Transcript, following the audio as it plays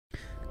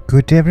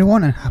Good day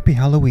everyone and happy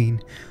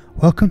Halloween.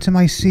 Welcome to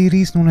my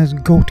series known as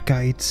Goat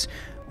Guides.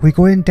 We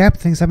go in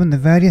depth and examine the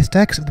various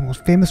decks of the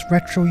most famous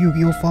retro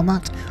Yu-Gi-Oh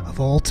format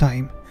of all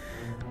time.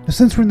 Now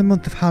since we're in the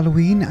month of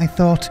Halloween, I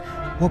thought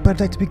what better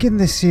deck to begin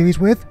this series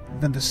with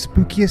than the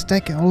spookiest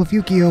deck in all of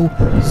Yu-Gi-Oh,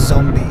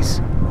 Zombies.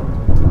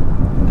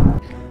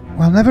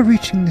 While never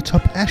reaching the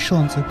top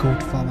echelons of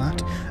Goat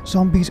format,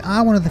 Zombies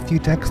are one of the few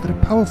decks that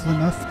are powerful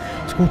enough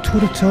to go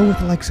toe-to-toe with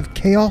the likes of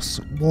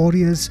Chaos,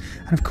 Warriors,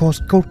 and of course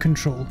Goat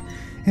Control.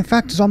 In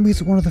fact,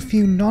 Zombies are one of the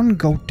few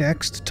non-Goat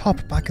decks to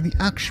top back in the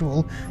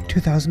actual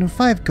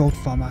 2005 Goat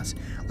format.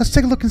 Let's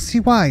take a look and see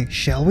why,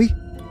 shall we?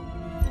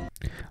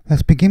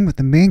 Let's begin with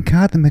the main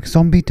card that makes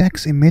Zombie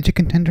decks a major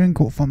contender in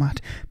Goat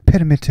format,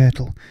 Pyramid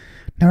Turtle.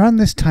 Now around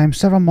this time,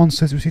 several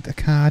monsters received a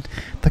card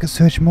that could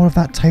search more of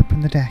that type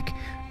from the deck.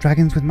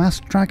 Dragons with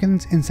masked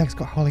dragons, insects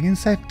got howling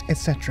insect,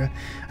 etc.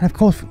 And of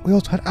course we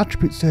also had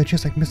attribute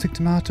searches like Mystic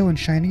Tomato and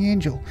Shining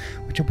Angel,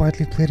 which are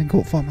widely played in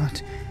Goat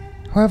format.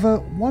 However,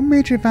 one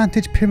major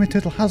advantage Pyramid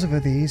Turtle has over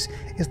these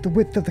is the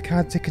width of the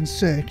cards it can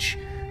search.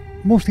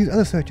 Most of these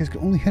other searches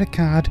can only hit a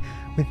card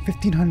with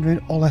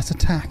 1500 or less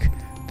attack.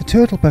 The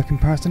Turtle by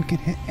comparison can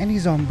hit any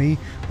zombie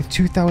with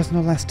 2000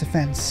 or less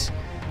defense.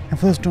 And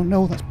for those who don't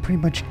know, that's pretty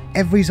much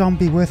every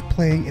zombie worth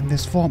playing in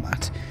this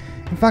format.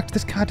 In fact,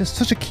 this card is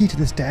such a key to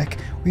this deck,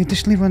 we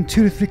additionally run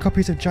 2 to 3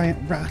 copies of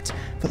Giant Rat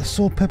for the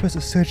sole purpose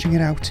of searching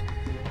it out.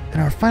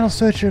 And our final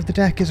searcher of the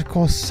deck is of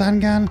course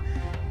Sangan,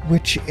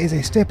 which is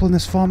a staple in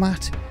this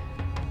format.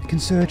 You can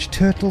search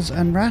turtles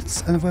and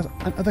rats and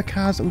other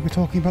cards that we'll be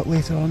talking about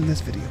later on in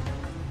this video.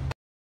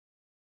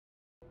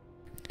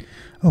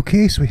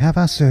 Okay, so we have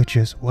our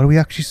searchers. What are we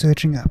actually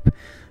searching up?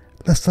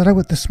 Let's start out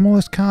with the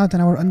smallest card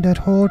in our Undead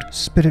Horde,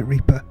 Spirit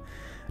Reaper.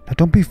 Now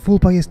don't be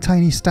fooled by his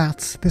tiny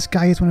stats, this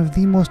guy is one of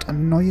the most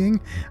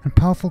annoying and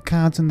powerful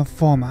cards in the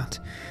format.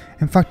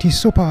 In fact, he's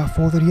so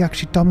powerful that he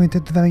actually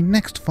dominated the very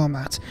next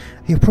format,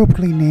 the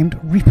appropriately named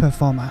Reaper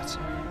format.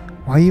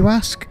 Why, you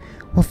ask?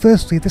 Well,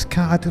 firstly, this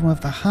card is one of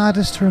the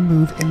hardest to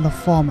remove in the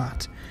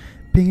format.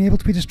 Being able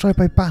to be destroyed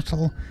by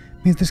battle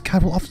means this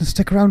card will often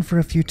stick around for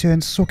a few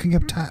turns soaking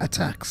up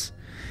attacks.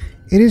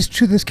 It is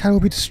true this card will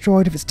be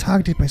destroyed if it's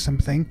targeted by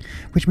something,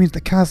 which means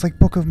that cards like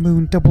Book of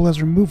Moon double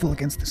as removal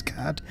against this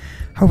card.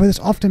 However, this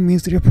often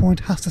means that your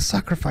opponent has to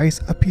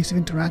sacrifice a piece of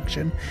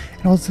interaction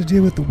in order to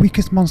deal with the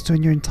weakest monster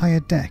in your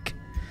entire deck.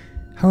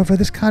 However,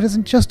 this card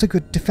isn't just a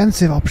good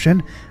defensive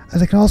option,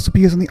 as it can also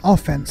be used on the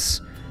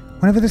offense.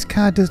 Whenever this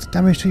card does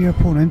damage to your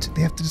opponent,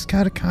 they have to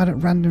discard a card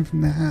at random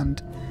from their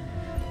hand.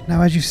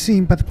 Now, as you've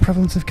seen by the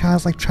prevalence of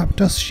cards like Trap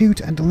Dust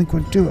Shoot and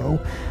Delinquent Duo,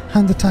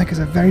 hand attack is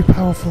a very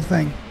powerful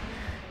thing.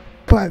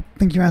 But I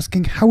think you're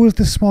asking, how is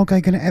this small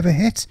guy going to ever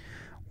hit?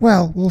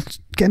 Well, we'll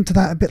get into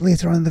that a bit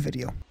later on in the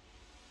video.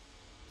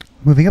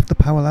 Moving up the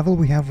power level,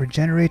 we have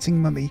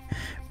Regenerating Mummy.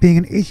 Being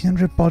an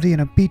 1800 body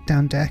and a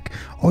beatdown deck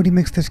already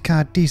makes this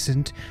card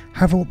decent.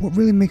 However, what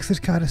really makes this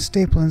card a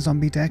staple in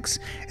zombie decks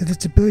is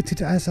its ability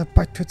to add itself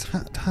back to its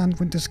hand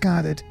when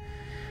discarded.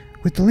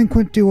 With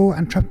Delinquent Duo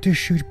and Trap Dust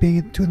Shoot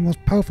being 2 of the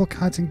most powerful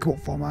cards in Goat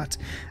format,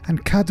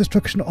 and card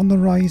destruction on the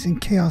rise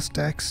in Chaos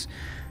decks,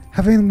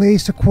 having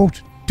ways to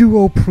quote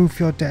duo-proof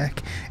your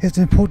deck is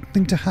an important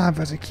thing to have,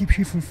 as it keeps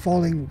you from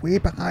falling way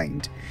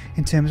behind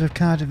in terms of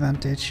card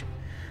advantage.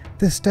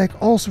 This deck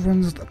also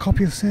runs a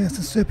copy of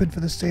Sinister Serpent for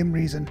the same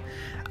reason,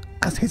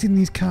 as hitting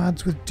these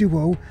cards with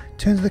Duo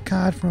turns the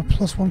card from a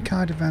 +1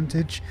 card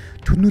advantage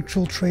to a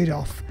neutral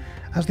trade-off,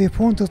 as the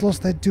opponent has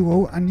lost their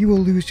Duo and you will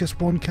lose just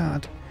 1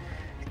 card.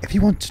 If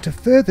you wanted to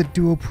further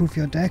duo-proof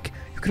your deck,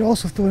 you could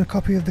also throw in a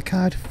copy of the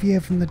card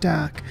Fear from the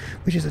Dark,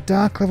 which is a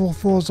dark level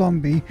 4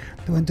 zombie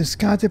that when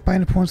discarded by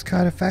an opponent's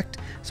card effect,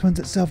 summons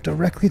itself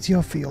directly to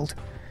your field.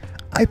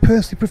 I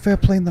personally prefer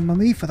playing the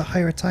Mummy for the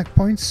higher attack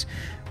points,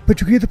 but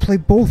you can either play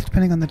both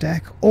depending on the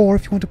deck, or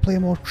if you want to play a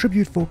more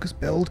tribute focused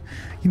build,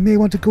 you may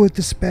want to go with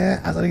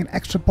Despair, as adding an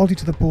extra body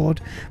to the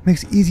board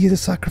makes it easier to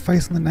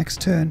sacrifice on the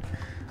next turn.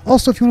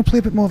 Also, if you want to play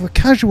a bit more of a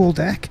casual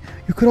deck,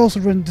 you could also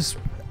run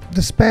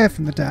Despair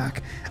from the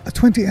Dark, a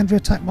 2800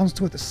 attack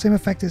monster with the same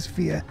effect as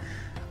Fear.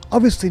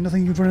 Obviously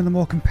nothing you'd run in the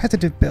more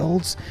competitive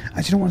builds,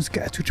 as you don't want to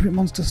get a 2-tribute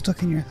monster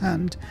stuck in your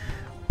hand,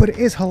 but it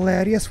is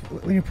hilarious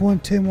when your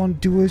opponent turn 1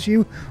 duos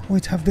you,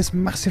 only to have this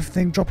massive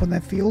thing drop on their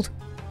field.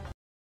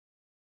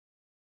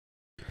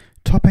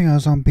 Topping our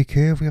zombie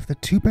curve, we have the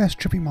 2 best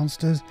tribute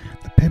monsters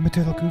that Pyramid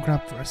Turtle can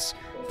grab for us,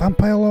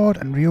 Vampire Lord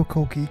and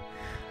Ryokoki.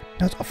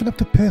 Now it's often up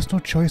to personal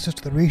choice as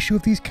to the ratio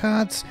of these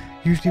cards,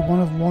 usually 1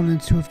 of one and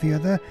 2 of the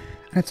other,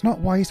 and it's not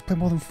wise to play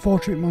more than 4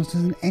 tribute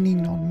monsters in any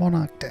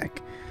non-monarch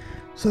deck.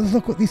 So let's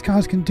look what these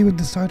cards can do and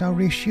decide our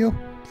ratio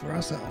for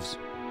ourselves.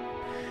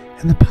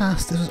 In the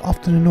past, this was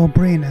often a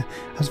no-brainer,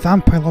 as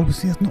Vampire Lord was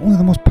seen as not only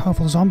the most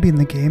powerful zombie in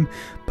the game,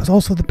 but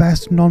also the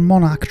best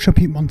non-monarch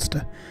tribute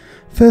monster.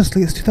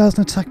 Firstly, its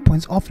 2000 attack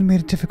points often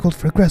made it difficult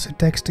for aggressive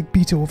decks to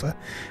beat over,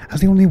 as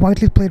the only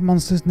widely played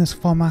monsters in this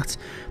format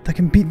that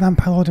can beat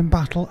Vampire Lord in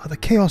battle are the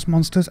Chaos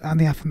monsters and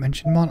the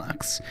aforementioned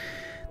monarchs.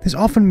 This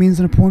often means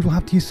an opponent will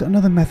have to use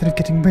another method of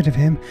getting rid of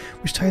him,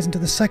 which ties into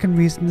the second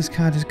reason this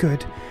card is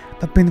good,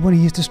 that being that when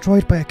he is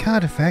destroyed by a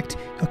card effect,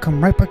 he'll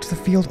come right back to the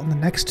field on the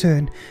next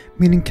turn,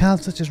 meaning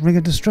cards such as Ring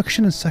of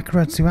Destruction and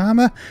Sakuretsu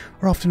Armor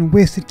are often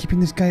wasted keeping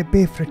this guy at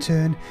bay for a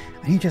turn,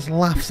 and he just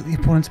laughs at the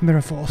opponent's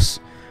Mirror Force.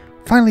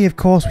 Finally, of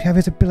course, we have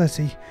his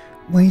ability.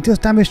 When he does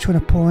damage to an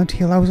opponent,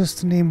 he allows us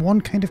to name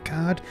one kind of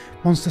card,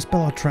 monster,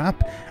 spell or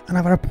trap, and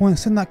have our opponent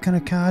send that kind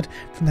of card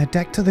from their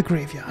deck to the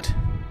graveyard.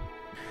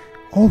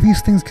 All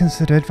these things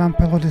considered,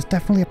 Vampire Lord is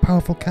definitely a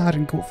powerful card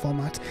in GOAT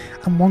format,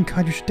 and one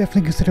card you should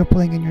definitely consider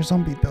playing in your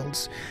zombie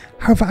builds.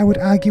 However, I would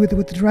argue that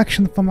with the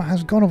direction the format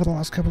has gone over the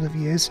last couple of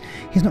years,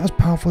 he's not as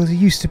powerful as he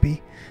used to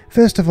be.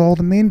 First of all,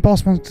 the main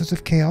boss monsters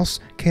of Chaos,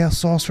 Chaos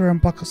Sorcerer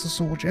and Blackluster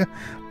Soldier,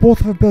 both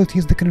have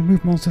abilities that can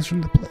remove monsters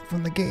from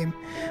the game,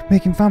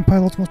 making Vampire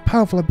Lord's most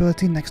powerful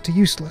ability next to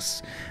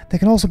useless. They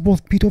can also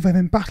both beat over him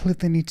in battle if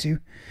they need to.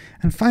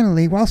 And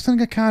finally, while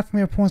sending a card from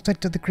your opponent's deck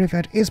to the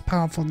graveyard is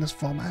powerful in this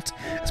format,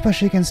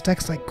 especially against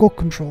decks like GOAT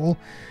Control,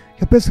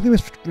 you're basically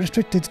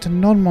restricted to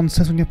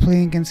non-monsters when you're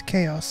playing against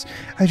Chaos,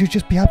 as you'd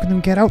just be helping them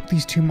get out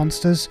these two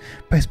monsters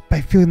by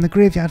filling the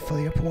graveyard for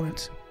the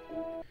opponent.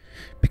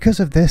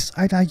 Because of this,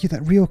 I'd argue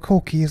that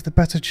Ryokoki is the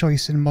better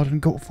choice in modern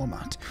GOAT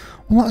format.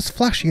 While not as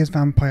flashy as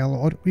Vampire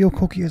Lord,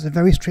 Ryokoki has a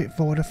very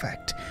straightforward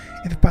effect.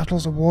 If it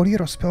battles a warrior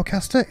or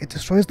spellcaster, it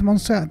destroys the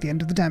monster at the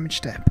end of the damage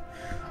step.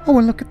 Oh,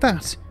 and look at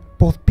that!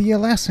 Both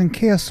BLS and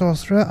Chaos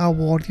Sorcerer are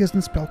warriors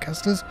and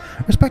spellcasters,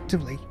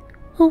 respectively.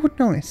 Who would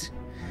know it?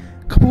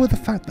 Coupled with the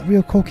fact that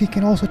Ryokoki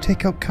can also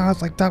take out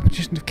cards like Dark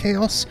Magician of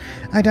Chaos,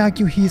 I'd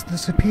argue he's the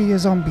superior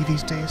zombie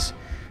these days.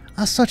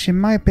 As such, in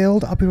my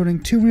build, I'll be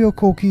running 2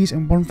 Ryokokis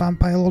and 1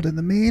 Vampire Lord in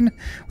the main,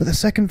 with a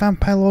second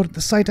Vampire Lord at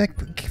the side deck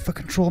for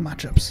control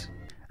matchups.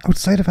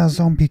 Outside of our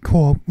zombie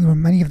core, we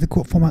run many of the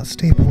GOAT format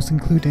staples,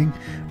 including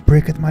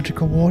Breaker the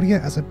Magical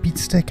Warrior as a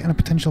beatstick and a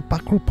potential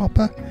backrow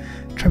popper,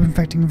 Trap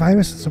Infecting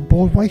Virus as a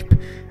board wipe,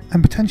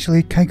 and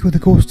potentially Kaiku the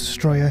Ghost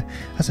Destroyer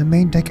as a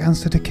main deck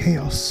answer to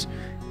Chaos.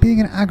 Being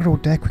an aggro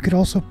deck, we could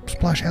also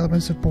splash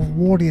elements of both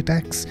warrior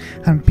decks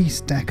and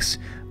beast decks,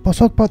 but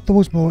I'll talk about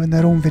those more in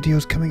their own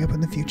videos coming up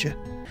in the future.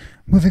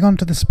 Moving on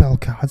to the spell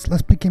cards,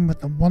 let's begin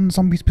with the one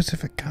zombie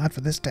specific card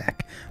for this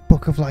deck,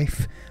 Book of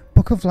Life.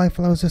 Book of Life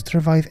allows us to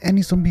revive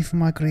any zombie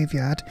from our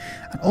graveyard,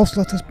 and also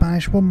lets us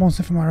banish one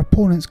monster from our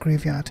opponent's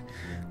graveyard.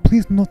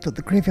 Please note that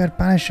the graveyard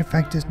banish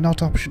effect is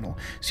not optional,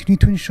 so you need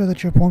to ensure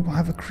that your opponent will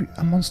have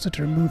a monster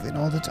to remove in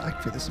order to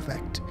activate this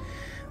effect.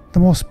 The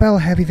more spell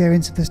heavy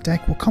variants of this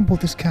deck will combo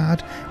this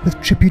card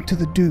with Tribute to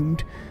the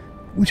Doomed,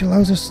 which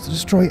allows us to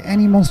destroy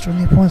any monster on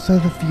the opponent's side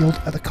of the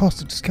field at the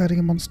cost of discarding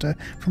a monster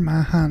from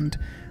our hand.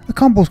 The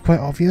combo is quite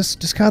obvious: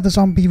 discard the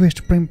zombie you wish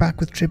to bring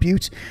back with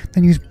Tribute,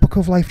 then use Book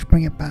of Life to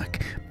bring it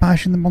back,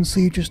 banishing the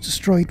monster you just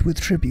destroyed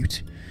with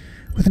Tribute.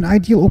 With an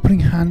ideal opening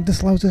hand,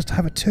 this allows us to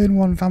have a turn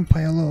 1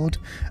 Vampire Lord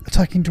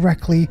attacking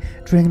directly,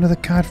 draining another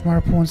card from our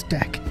opponent's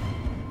deck,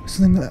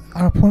 something that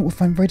our opponent will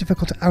find very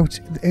difficult to out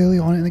early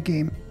on in the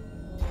game.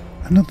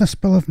 Another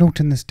spell of note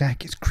in this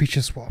deck is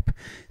Creature Swap.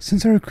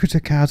 Since our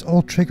recruiter cards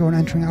all trigger on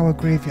entering our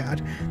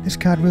graveyard, this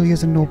card really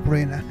is a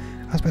no-brainer,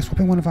 as by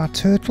swapping one of our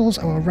turtles,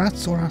 our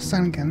rats or our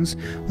sangans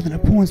with an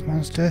opponent's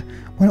monster,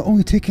 we're not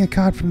only taking a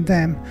card from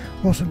them,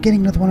 we're also getting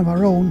another one of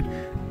our own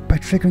by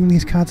triggering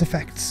these cards'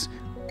 effects.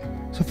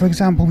 So for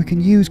example, we can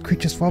use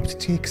Creature Swap to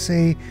take,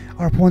 say,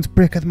 our opponent's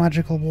Breaker the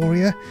Magical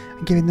Warrior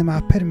and giving them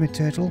our Pyramid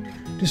Turtle,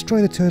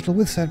 destroy the turtle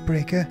with said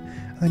Breaker,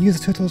 and then use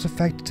the turtle's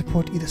effect to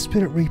put either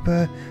Spirit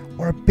Reaper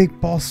or a big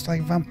boss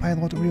like Vampire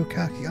Lord or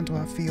Ryokaki onto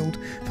our field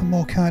for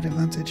more card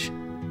advantage.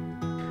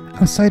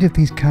 Outside of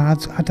these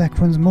cards, our deck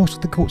runs most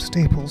of the GOAT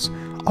staples.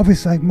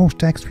 Obviously, like most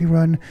decks, we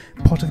run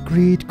Pot of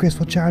Greed,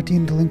 Graceful Charity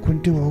and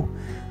Delinquent Duo.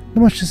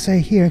 Not much to say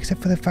here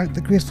except for the fact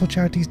that Graceful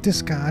Charity's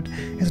discard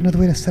is another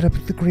way to set up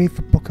the grave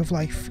for Book of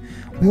Life.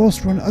 We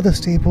also run other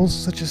staples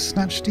such as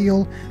Snatch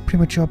Steal,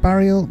 Premature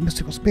Burial,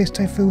 Mystical Space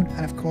Typhoon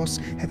and of course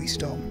Heavy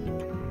Storm.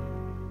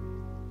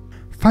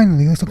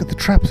 Finally, let's look at the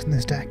traps in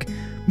this deck.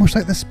 Much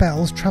like the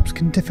spells, traps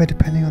can differ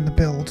depending on the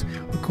build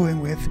we're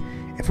going with.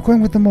 If we're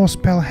going with the more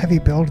spell heavy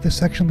build, this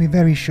section will be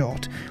very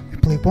short. We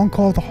play 1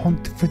 Call of the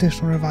Haunt for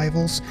additional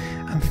revivals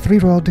and 3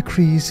 Royal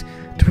Decrees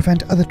to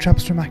prevent other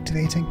traps from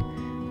activating.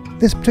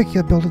 This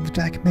particular build of the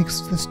deck makes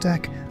this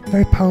deck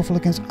very powerful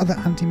against other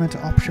anti-meta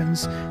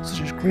options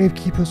such as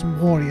Gravekeepers and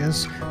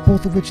Warriors,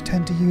 both of which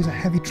tend to use a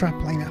heavy trap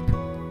lineup.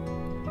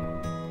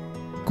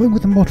 Going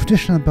with the more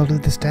traditional build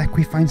of this deck,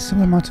 we find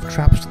similar amounts of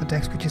traps to the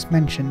decks we just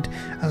mentioned,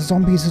 as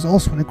Zombies is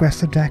also an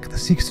aggressive deck that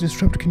seeks to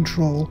disrupt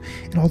control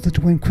in order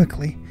to win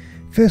quickly.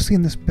 Firstly,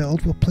 in this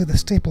build, we'll play the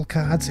staple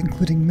cards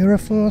including Mirror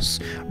Force,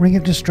 Ring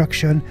of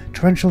Destruction,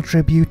 Torrential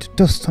Tribute,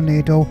 Dust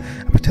Tornado,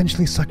 and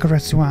potentially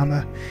Sakuretsu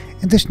Armor.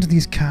 In addition to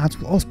these cards,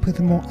 we'll also play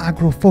the more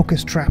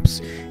aggro-focused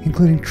traps,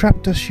 including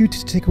Trap Dust Shoot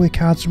to take away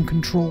cards from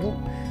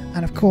control,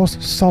 and of course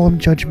Solemn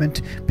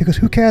Judgment, because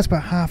who cares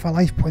about half our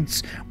life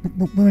points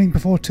winning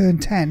before turn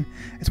 10?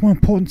 It's more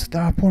important that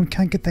our opponent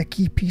can't get their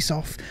key piece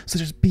off,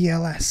 such as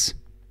BLS.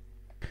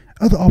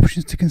 Other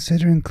options to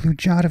consider include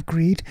Jar of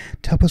Greed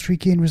to help us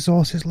regain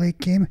resources late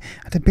game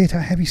and to bait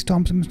out heavy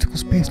storms and mystical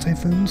space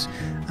typhoons,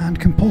 and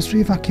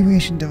Compulsory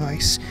Evacuation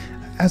Device,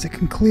 as it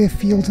can clear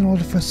fields in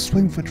order for us to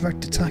swing for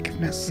direct attack if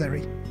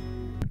necessary.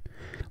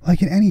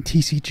 Like in any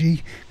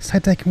TCG,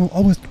 side decking will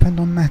always depend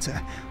on meta.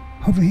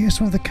 However, here's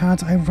some of the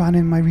cards I ran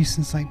in my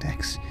recent side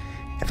decks.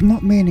 If I'm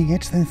not maining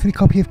it, then 3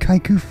 copies of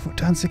Kaiku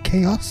to answer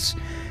Chaos,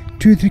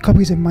 2 or 3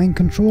 copies of Mind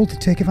Control to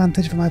take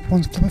advantage of my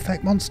opponent's flip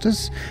effect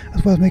monsters,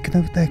 as well as making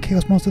their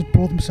Chaos monsters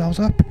blow themselves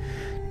up,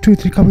 2 or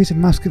 3 copies of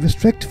Mask of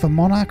Restrict for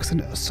Monarchs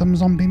and some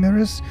zombie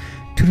mirrors,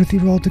 2 to 3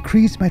 Royal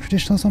Decrees in my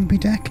traditional zombie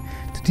deck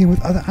to deal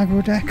with other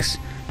aggro decks,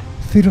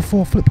 3 to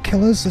 4 flip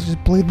killers such as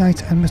Blade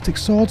Knight and Mystic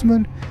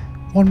Swordsman,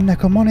 1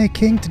 Necromone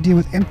King to deal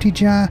with Empty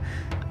Jar,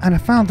 and a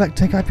final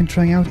deck I've been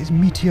trying out is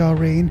Meteor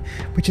Rain,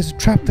 which is a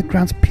trap that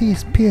grants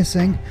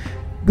piercing,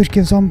 which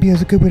gives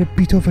zombies a good way to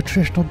beat over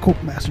traditional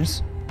goat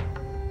measures.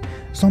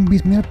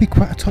 Zombies may not be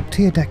quite a top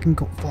tier deck in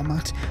goat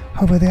format,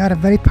 however they are a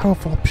very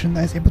powerful option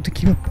that is able to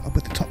keep up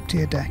with the top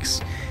tier decks.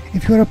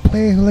 If you are a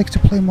player who likes to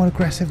play more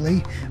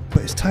aggressively,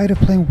 but is tired of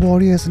playing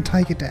warriors and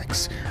tiger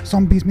decks,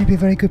 zombies may be a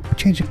very good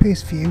change of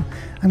pace for you,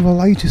 and will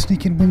allow you to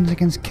sneak in wins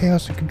against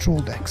chaos and control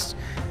decks.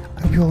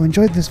 I hope you all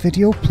enjoyed this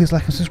video. Please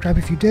like and subscribe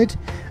if you did,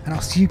 and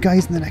I'll see you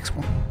guys in the next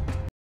one.